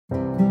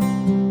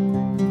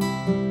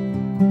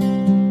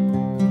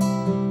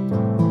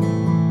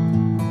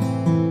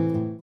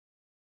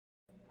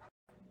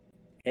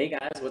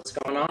what's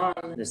going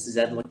on? This is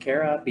Ed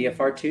LaCara,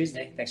 BFR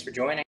Tuesday. Thanks for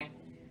joining.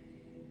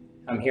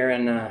 I'm here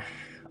in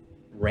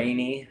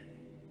rainy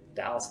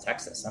Dallas,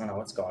 Texas. I don't know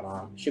what's going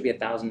on. Should be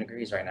 1,000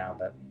 degrees right now,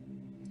 but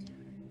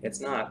it's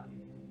not.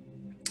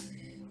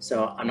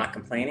 So I'm not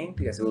complaining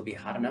because it will be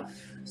hot enough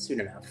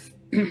soon enough.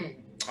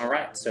 All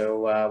right, so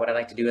what I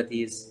like to do at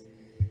these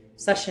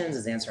sessions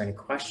is answer any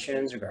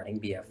questions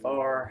regarding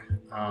BFR,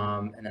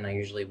 and then I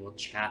usually will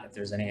chat if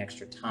there's any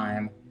extra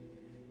time.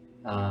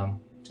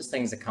 Just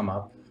things that come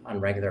up on a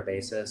regular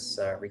basis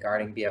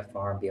regarding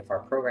BFR and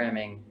BFR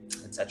programming,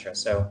 etc.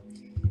 So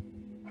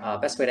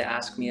best way to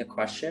ask me a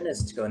question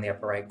is to go in the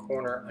upper right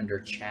corner under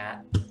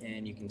chat,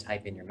 and you can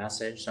type in your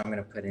message. So I'm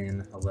going to put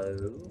in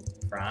hello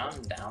from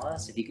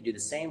Dallas. If you could do the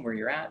same where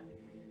you're at,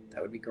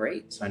 that would be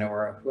great. So I know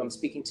who I'm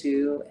speaking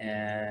to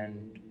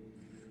and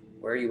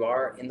where you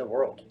are in the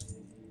world.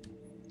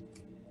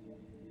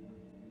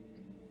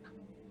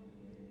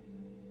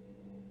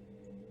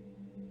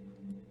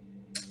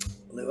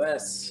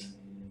 Lewis,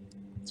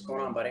 what's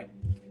going on, buddy?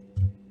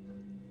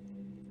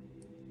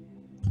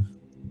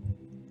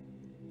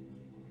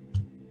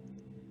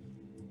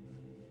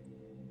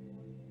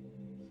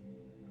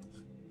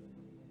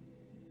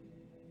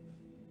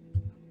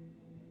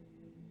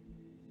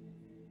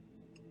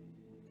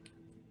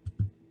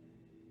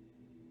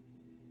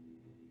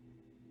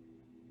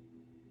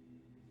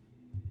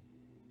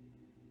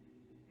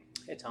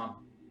 Hey, Tom.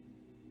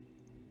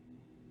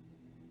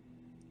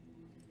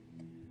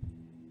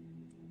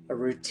 A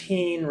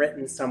routine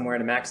written somewhere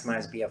to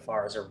maximize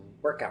BFRs or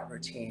workout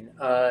routine.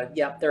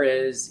 Yep, there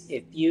is.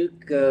 If you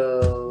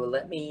go,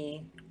 let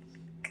me,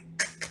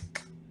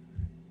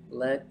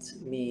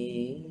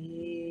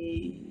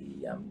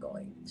 I'm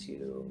going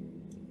to,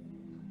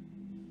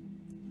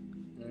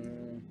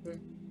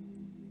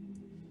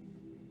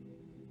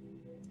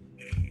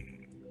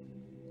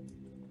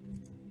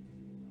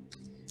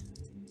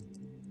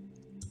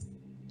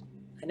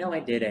 I know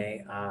I did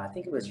I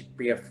think it was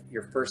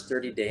your first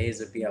 30 days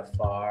of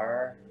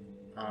BFR.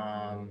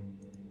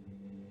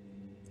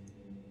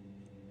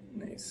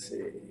 Let me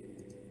see.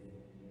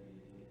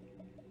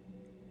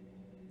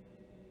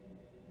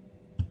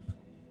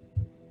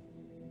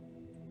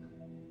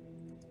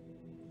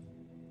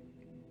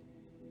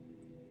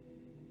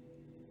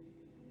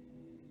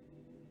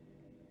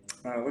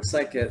 It looks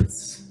like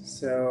it's,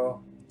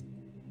 so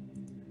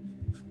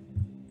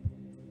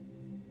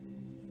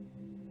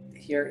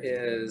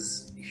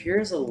here's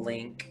a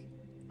link.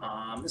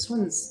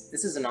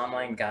 This is an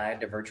online guide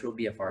to virtual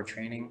BFR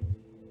training.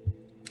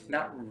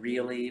 Not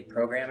really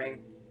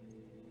programming.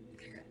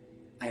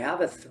 I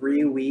have a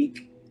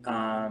 3-week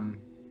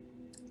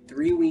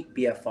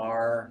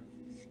BFR,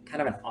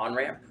 kind of an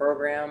on-ramp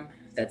program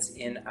that's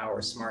in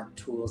our Smart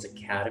Tools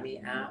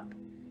Academy app.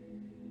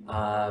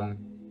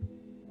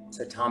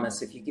 So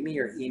Thomas, if you give me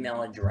your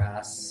email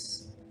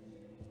address,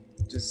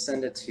 just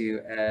send it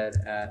to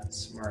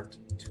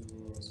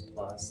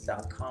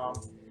ed@smarttoolsplus.com.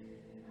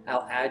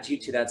 I'll add you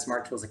to that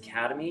Smart Tools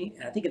Academy.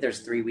 And I think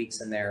there's 3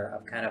 weeks in there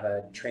of kind of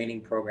a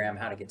training program,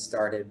 how to get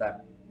started.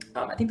 But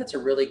I think that's a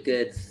really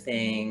good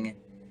thing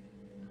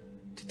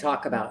to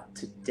talk about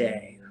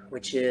today,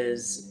 which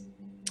is,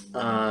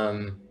 how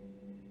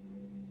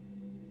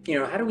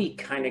do we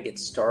kind of get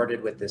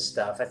started with this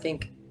stuff? I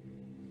think,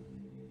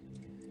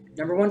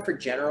 number one, for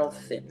general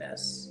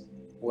fitness,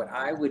 what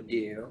I would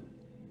do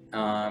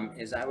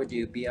is I would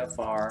do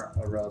BFR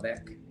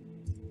aerobic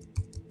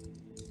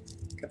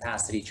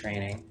capacity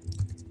training.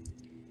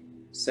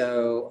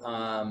 So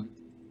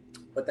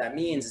what that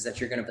means is that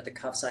you're going to put the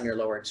cuffs on your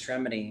lower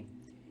extremity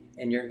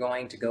and you're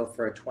going to go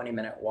for a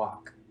 20-minute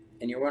walk.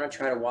 And you want to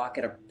try to walk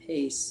at a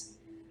pace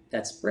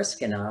that's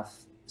brisk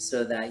enough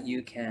so that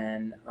you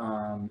can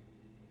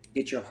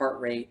get your heart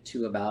rate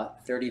to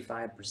about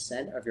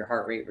 35% of your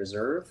heart rate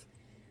reserve.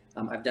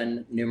 I've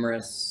done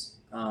numerous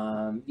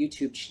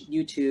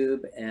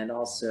YouTube and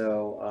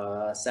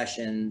also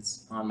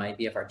sessions on my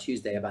BFR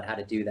Tuesday about how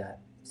to do that.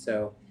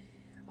 So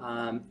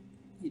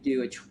you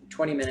do a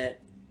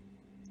 20-minute,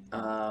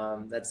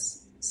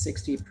 that's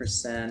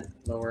 60%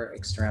 lower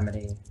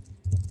extremity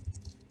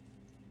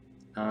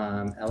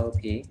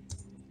LOP,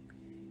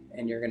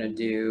 and you're going to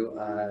do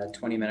a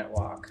 20-minute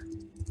walk.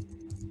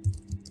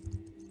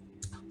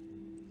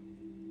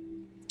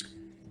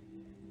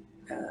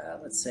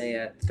 Let's say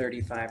at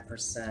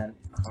 35%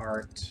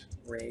 heart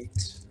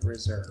rate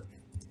reserve.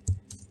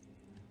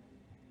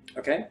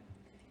 Okay,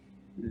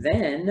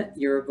 then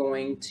you're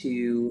going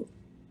to,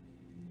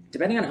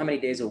 depending on how many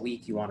days a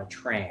week you want to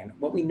train,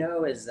 what we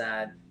know is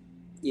that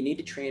you need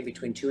to train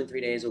between 2 and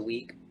 3 days a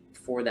week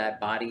for that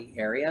body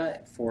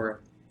area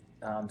for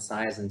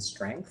size and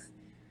strength.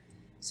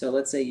 So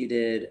let's say you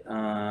did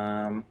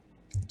 2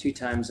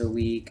 times a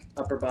week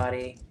upper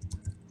body,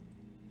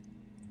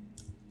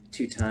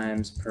 2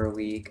 times per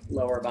week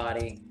lower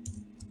body,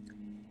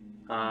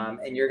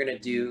 and you're going to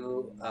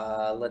do,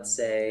 let's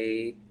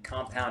say,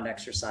 compound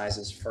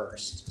exercises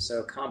first.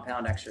 So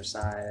compound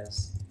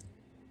exercise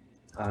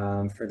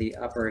for the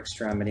upper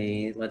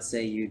extremity, let's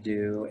say you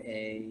do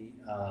a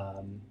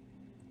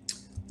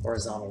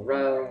horizontal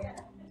row,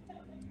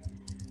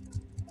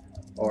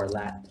 or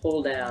lat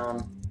pull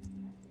down,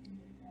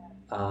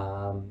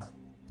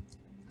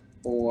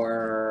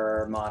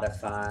 or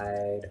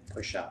modified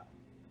push-up.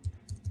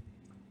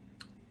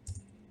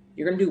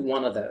 You're going to do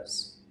one of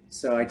those.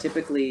 So I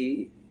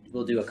typically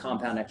will do a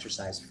compound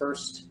exercise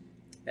first,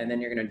 and then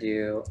you're going to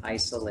do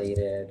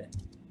isolated,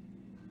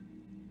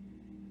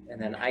 and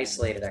then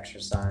isolated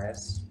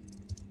exercise,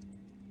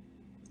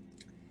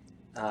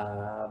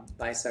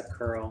 bicep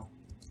curl,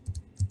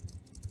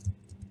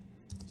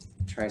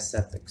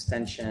 tricep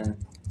extension,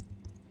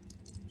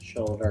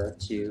 shoulder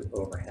to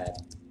overhead.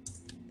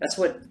 That's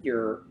what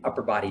your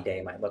upper body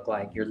day might look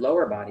like. Your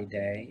lower body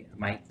day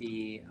might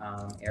be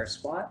air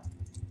squat.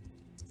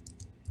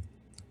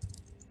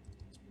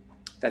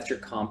 That's your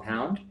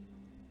compound.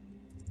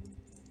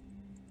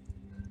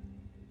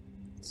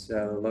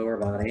 So lower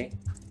body,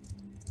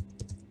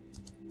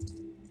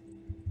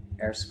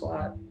 air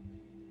squat,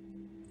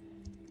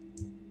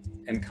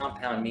 and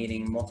compound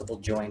meaning multiple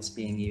joints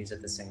being used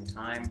at the same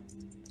time.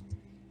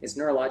 It's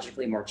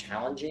neurologically more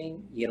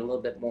challenging. You get a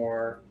little bit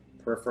more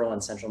peripheral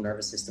and central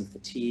nervous system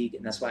fatigue,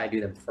 and that's why I do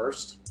them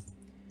first.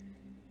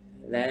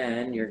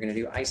 Then you're going to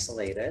do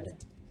isolated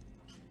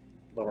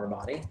lower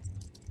body.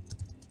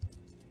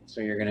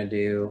 So you're going to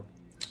do,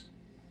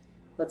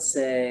 let's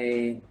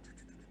say,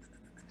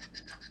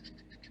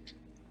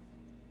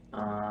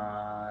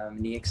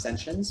 knee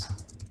extensions.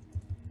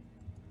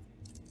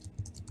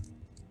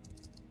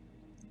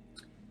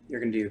 You're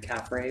going to do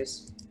calf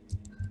raise.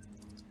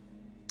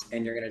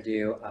 And you're going to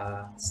do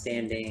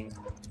standing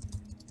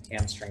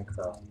hamstring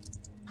curl.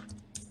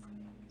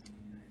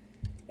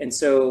 And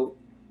so,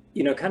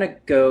 you know, kind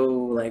of go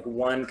like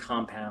one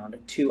compound,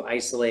 two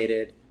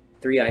isolated,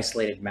 three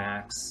isolated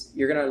max.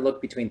 You're going to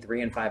look between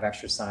 3 and 5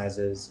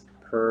 exercises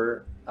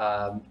per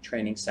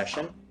training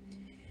session.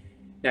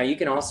 Now you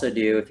can also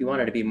do, if you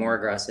wanted to be more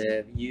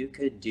aggressive, you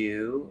could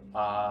do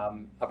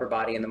upper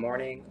body in the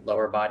morning,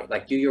 lower body,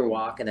 like do your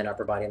walk and then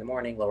upper body in the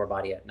morning, lower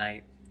body at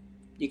night.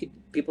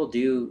 People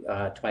do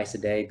twice a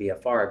day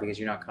BFR because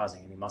you're not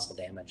causing any muscle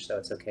damage, so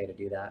it's okay to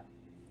do that.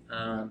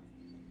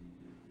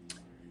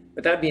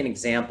 But that would be an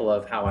example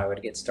of how I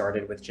would get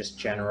started with just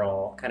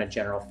general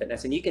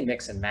fitness. And you can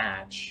mix and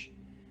match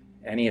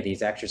any of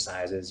these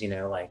exercises, you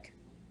know, like,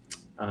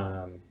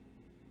 hold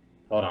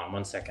on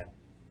one second.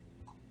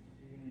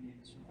 You're going to need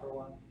this for a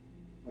while.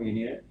 Oh, you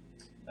need it?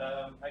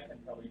 I can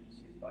probably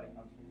just use body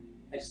pump.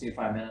 I just need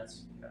 5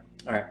 minutes. Okay.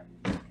 All right.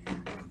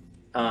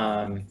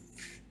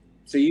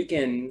 So you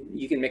can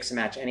mix and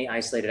match any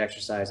isolated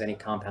exercise, any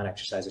compound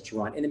exercise that you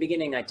want. In the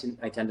beginning, I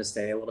tend to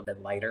stay a little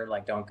bit lighter.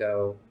 Like don't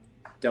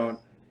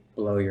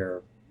blow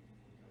your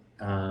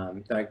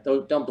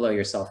don't blow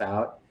yourself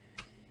out.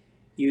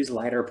 Use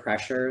lighter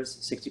pressures,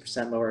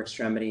 60% lower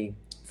extremity,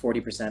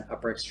 40%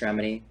 upper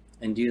extremity,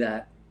 and do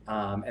that,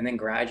 and then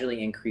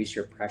gradually increase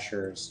your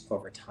pressures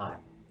over time.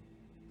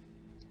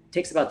 It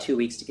takes about 2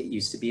 weeks to get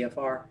used to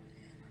BFR.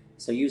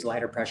 So use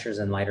lighter pressures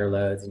and lighter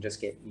loads and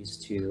just get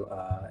used to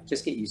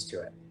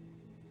it.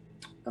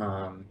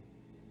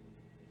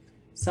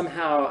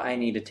 Somehow I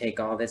need to take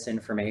all this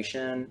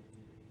information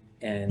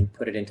and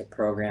put it into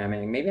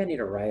programming. Maybe I need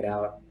to write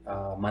out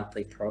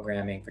monthly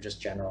programming for just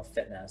general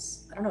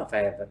fitness. I don't know if I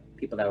have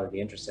people that would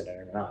be interested in it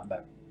or not,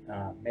 but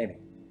maybe.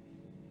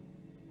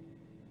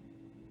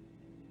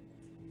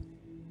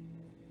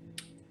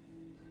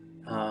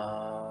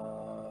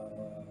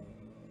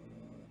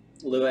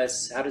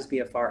 Lewis, how does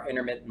BFR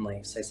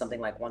intermittently, say something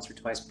like once or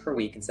twice per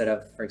week instead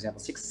of, for example,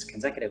 6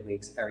 consecutive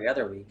weeks every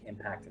other week,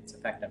 impact its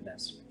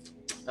effectiveness?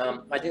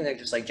 I think that's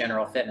just like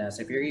general fitness.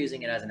 If you're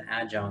using it as an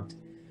adjunct,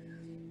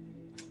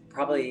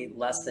 probably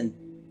less than,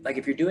 like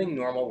if you're doing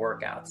normal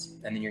workouts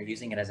and then you're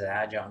using it as an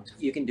adjunct,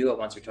 you can do it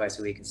once or twice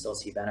a week and still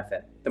see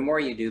benefit. The more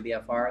you do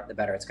BFR, the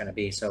better it's going to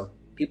be. So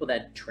people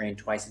that train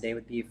twice a day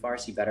with BFR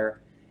see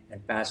better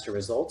and faster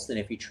results than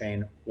if you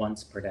train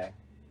once per day.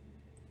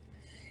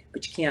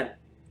 But you can't,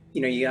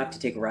 you know, you have to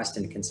take rest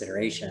into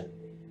consideration,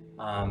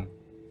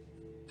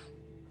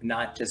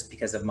 not just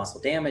because of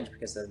muscle damage,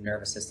 because of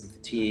nervous system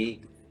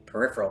fatigue,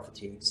 peripheral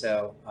fatigue.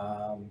 So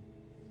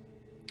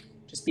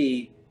just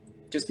be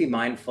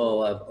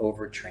mindful of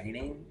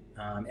overtraining,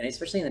 and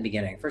especially in the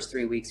beginning, first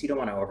 3 weeks, you don't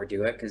want to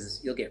overdo it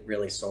because you'll get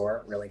really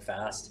sore really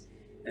fast,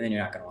 and then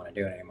you're not going to want to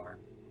do it anymore.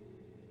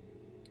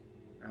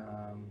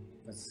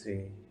 Let's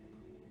see.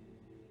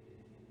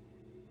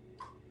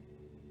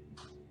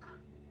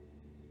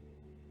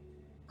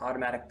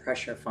 Automatic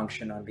pressure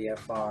function on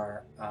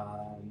BFR.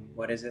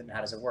 What is it and how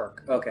does it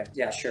work? Okay,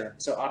 yeah, sure.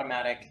 So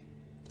automatic,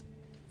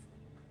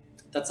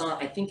 that's on,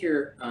 I think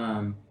you're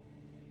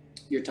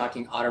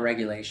talking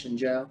autoregulation,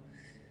 Joe.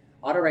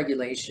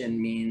 Autoregulation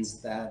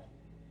means that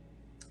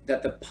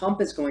the pump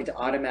is going to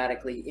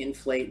automatically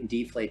inflate and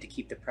deflate to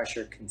keep the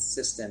pressure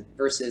consistent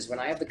versus when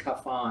I have the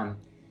cuff on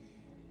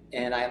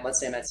and let's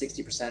say I'm at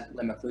 60%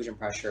 limb occlusion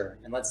pressure,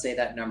 and let's say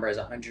that number is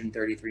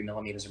 133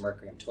 millimeters of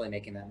mercury. I'm totally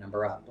making that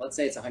number up. Let's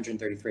say it's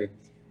 133.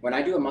 When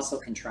I do a muscle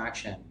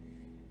contraction,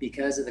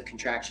 because of the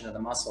contraction of the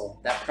muscle,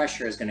 that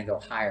pressure is going to go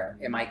higher.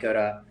 It might go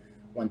to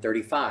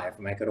 135, it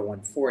might go to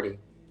 140.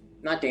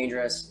 not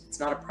dangerous, it's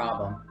not a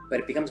problem, but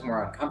it becomes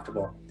more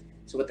uncomfortable.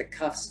 So what the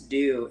cuffs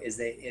do is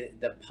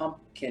the pump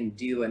can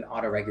do an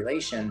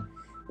auto-regulation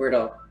where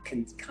it'll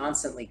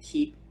constantly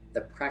keep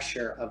the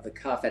pressure of the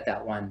cuff at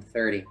that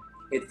 130.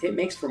 It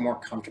makes for more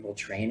comfortable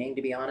training,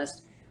 to be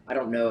honest. I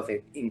don't know if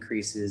it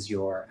increases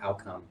your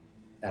outcome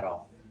at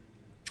all.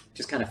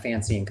 Just kind of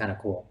fancy and kind of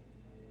cool.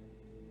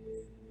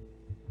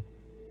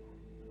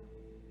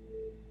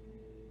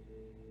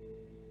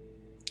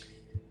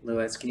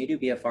 Lewis, can you do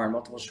BFR in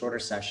multiple shorter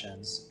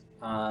sessions?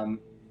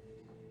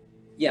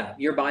 Yeah,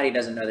 your body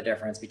doesn't know the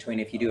difference between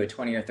if you do a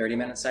 20 or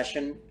 30-minute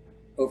session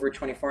over a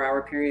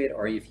 24-hour period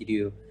or if you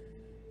do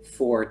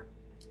 4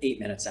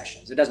 8-minute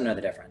sessions. It doesn't know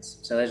the difference,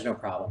 so there's no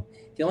problem.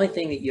 The only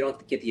thing that you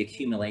don't get the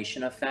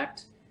accumulation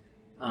effect,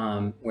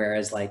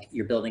 whereas like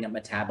you're building up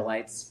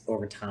metabolites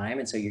over time,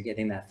 and so you're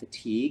getting that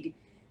fatigue.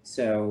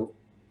 So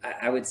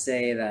I would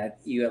say that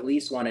you at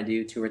least want to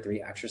do 2 or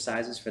 3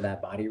 exercises for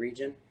that body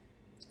region.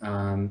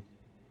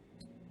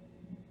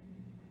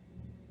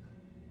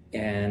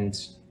 And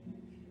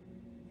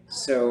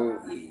so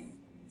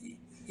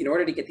in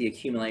order to get the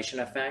accumulation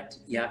effect,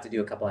 you have to do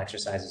a couple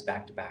exercises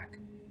back to back.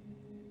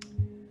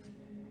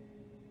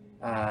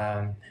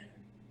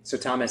 So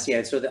Thomas,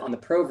 yeah, so on the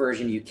Pro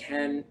version, you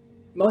can,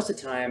 most of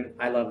the time,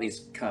 I love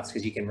these cuffs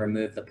because you can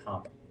remove the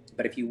pump.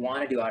 But if you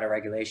want to do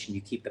auto-regulation,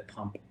 you keep the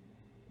pump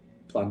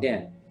plugged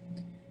in.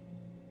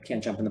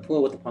 Can't jump in the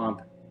pool with the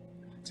pump.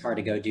 It's hard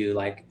to go do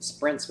like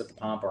sprints with the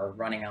pump or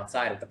running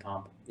outside of the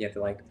pump. You have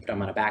to like put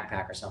them on a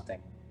backpack or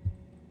something.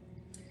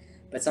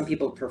 But some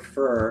people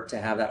prefer to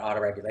have that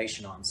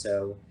auto-regulation on.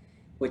 So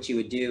what you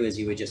would do is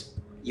you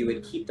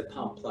would keep the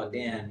pump plugged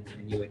in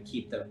and you would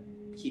keep it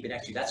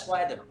next to you. That's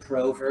why the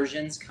Pro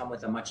versions come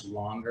with a much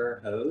longer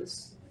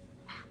hose.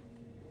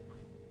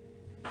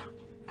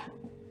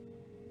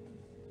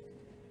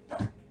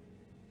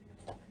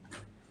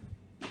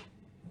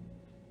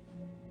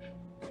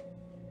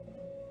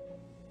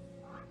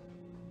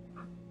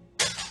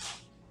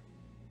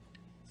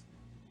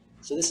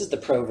 So this is the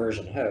Pro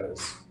version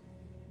hose.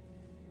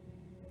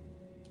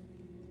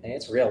 And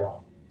it's real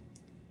long.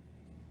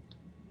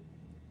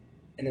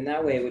 And then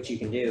that way what you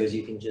can do is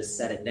you can just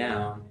set it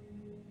down.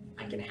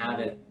 I can have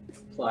it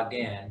plugged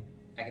in.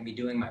 I can be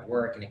doing my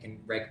work and it can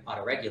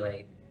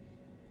auto-regulate.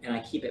 And I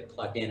keep it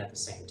plugged in at the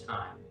same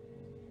time.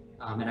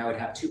 And I would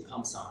have 2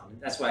 pumps on.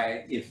 That's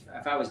why if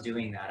I was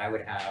doing that, I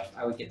would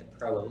get the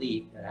Pro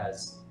Elite that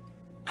has,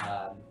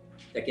 that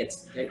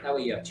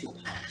way you have 2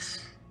 pumps.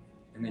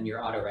 And then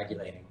you're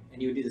auto-regulating.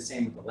 And you would do the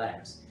same with the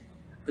legs.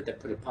 Put the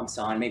pumps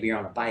on, maybe you're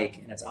on a bike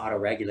and it's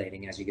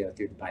auto-regulating as you go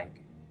through the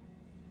bike.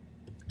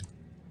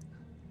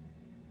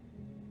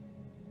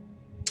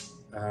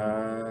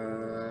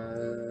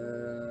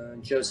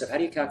 Joseph, how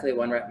do you calculate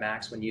 1 rep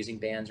max when using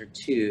bands or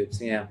tubes?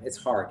 Yeah, it's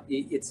hard.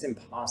 It's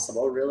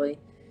impossible, really.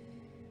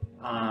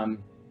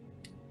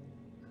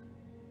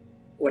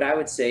 What I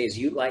would say is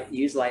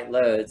use light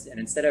loads, and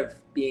instead of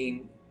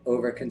being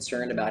over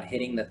concerned about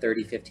hitting the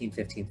 30, 15,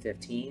 15,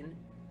 15,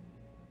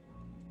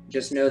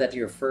 just know that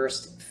your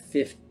first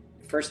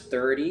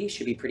 30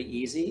 should be pretty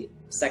easy.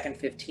 Second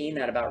 15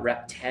 at about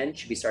rep 10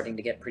 should be starting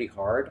to get pretty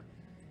hard.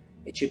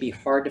 It should be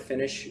hard to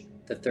finish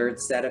the 3rd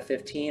set of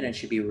 15 and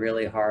should be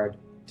really hard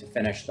to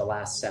finish the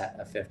last set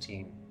of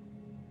 15.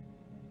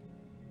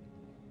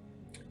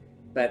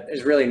 But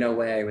there's really no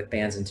way with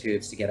bands and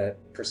tubes to get a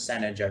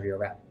percentage of your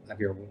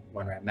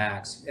 1 rep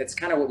max. It's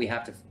kind of what we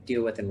have to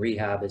deal with in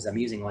rehab is I'm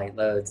using light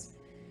loads.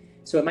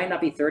 So it might not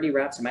be 30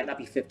 reps, it might not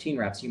be 15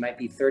 reps. You might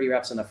be 30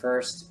 reps on the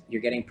first,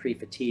 you're getting pretty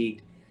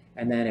fatigued.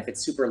 And then if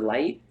it's super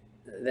light,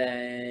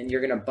 then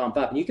you're gonna bump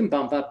up. And you can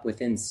bump up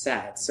within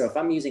sets. So if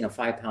I'm using a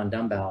 5-pound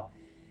dumbbell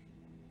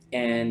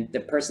and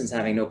the person's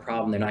having no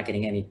problem, they're not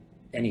getting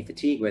any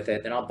fatigue with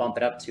it, then I'll bump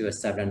it up to a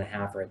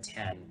 7.5 or a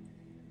 10,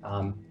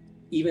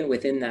 even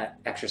within that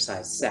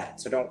exercise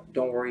set. So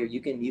don't worry,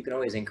 you can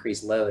always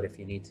increase load if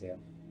you need to.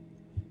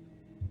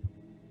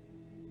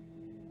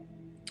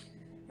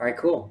 All right,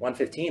 cool,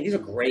 115. These are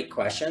great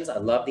questions. I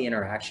love the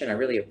interaction. I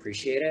really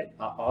appreciate it.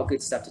 All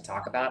good stuff to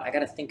talk about. I got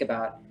to think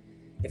about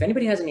if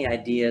anybody has any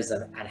ideas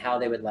on how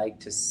they would like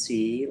to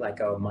see like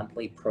a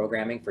monthly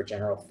programming for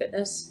general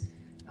fitness.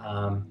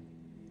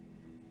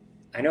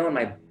 I know in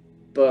my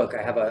book,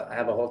 I have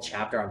a whole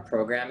chapter on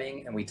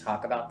programming and we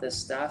talk about this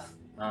stuff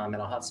and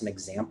I'll have some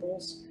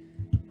examples,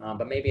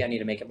 but maybe I need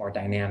to make it more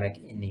dynamic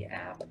in the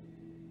app.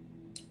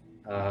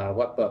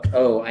 What book?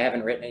 Oh, I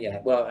haven't written it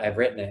yet. Well, I've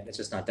written it. It's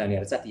just not done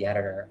yet. It's at the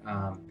editor.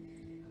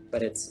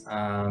 But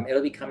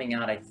it'll be coming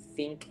out. I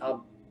think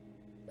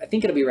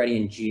it'll be ready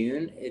in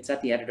June. It's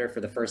at the editor for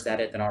the first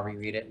edit, then I'll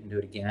reread it and do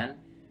it again.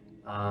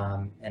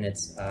 And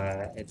it's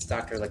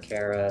Dr.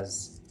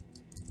 LaCara's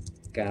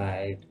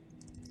guide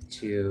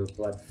to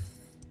blood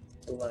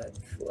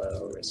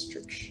flow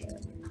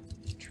restriction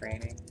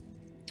training.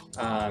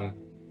 I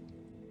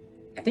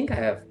think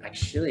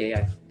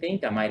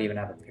I might even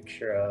have a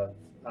picture of.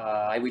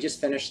 We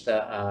just finished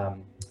the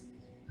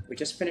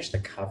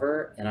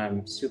cover, and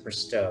I'm super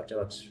stoked. It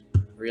looks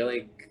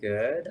really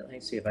good. Let me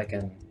see if I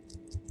can.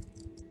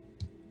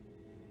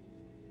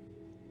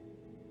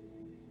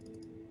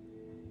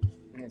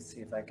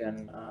 see if I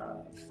can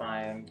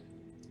find.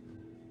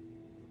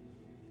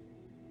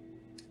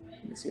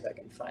 Let me see if I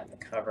can find the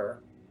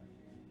cover.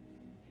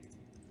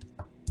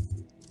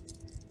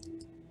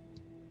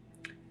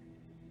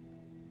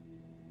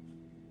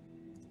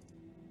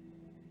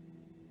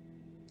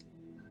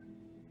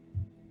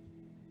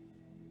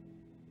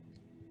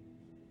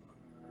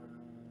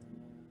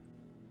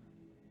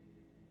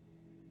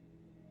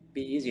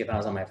 Be easy if I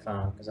was on my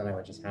phone, because then I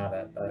would just have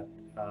it, but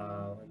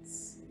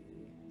let's see.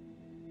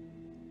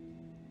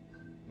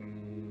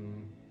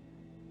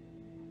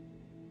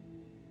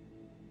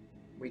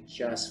 We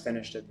just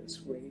finished it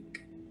this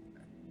week.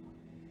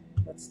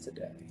 What's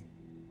today?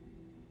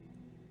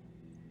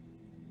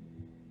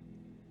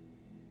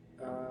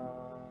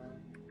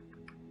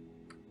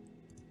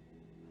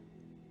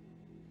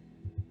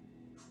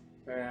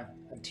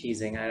 I'm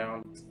teasing. I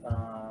don't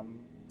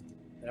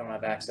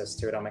have access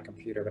to it on my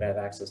computer, but I have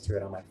access to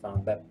it on my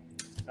phone. But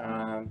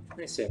let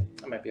me see.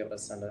 I might be able to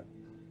send it.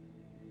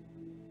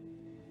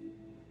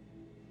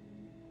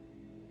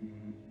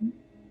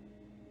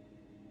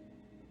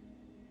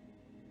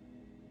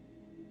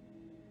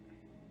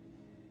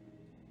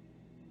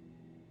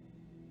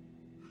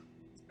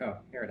 Oh,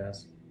 here it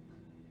is.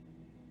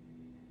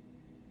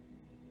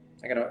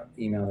 I gotta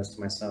email this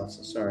to myself,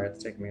 so sorry,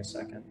 it's taking me a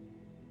second.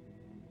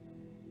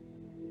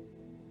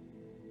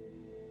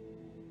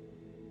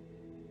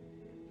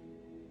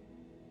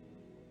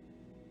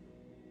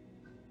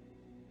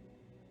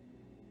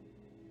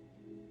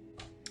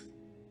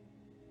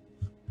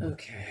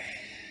 Okay.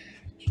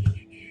 Just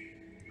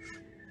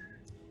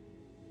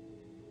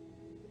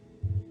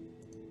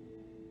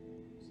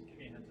give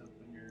me a heads up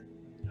when you're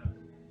done.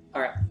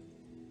 All right.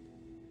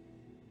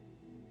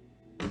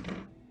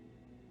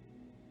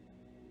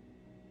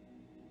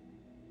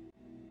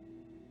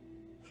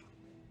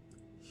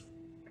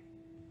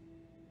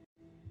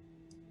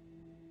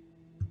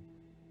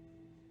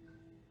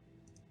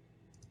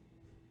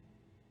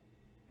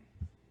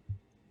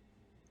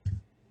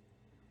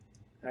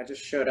 I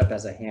just showed up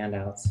as a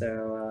handout,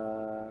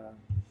 so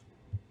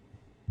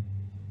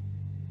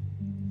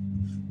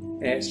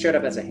it showed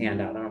up as a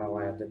handout. I don't know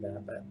why I did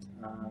that, but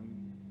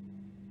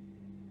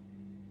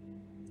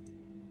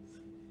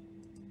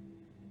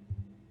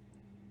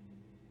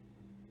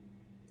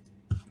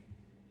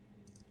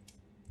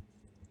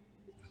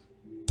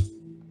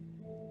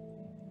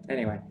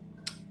anyway.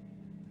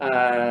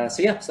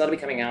 So yeah, so that'll be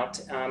coming out,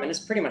 and it's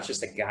pretty much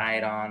just a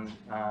guide on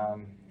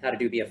how to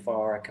do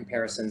BFR,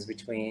 comparisons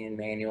between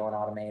manual and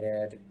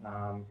automated.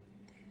 I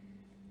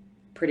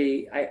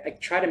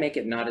try to make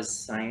it not as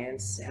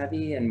science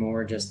heavy and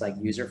more just like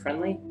user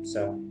friendly.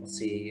 So we'll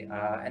see.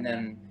 And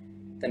then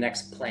the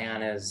next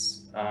plan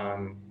is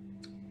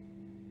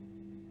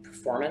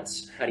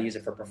performance, how to use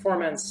it for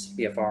performance,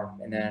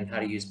 BFR, and then how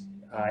to use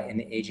in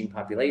the aging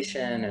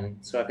population. And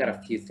so I've got a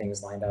few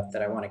things lined up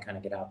that I want to kind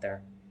of get out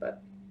there.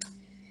 But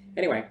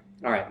anyway,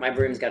 all right, my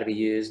broom's got to be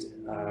used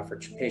for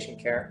patient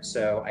care,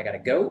 so I got to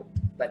go.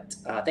 But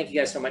thank you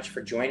guys so much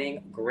for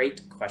joining.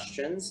 Great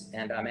questions.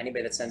 And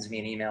anybody that sends me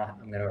an email,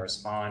 I'm going to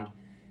respond.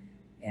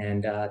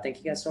 And thank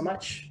you guys so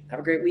much. Have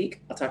a great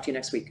week. I'll talk to you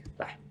next week.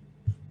 Bye.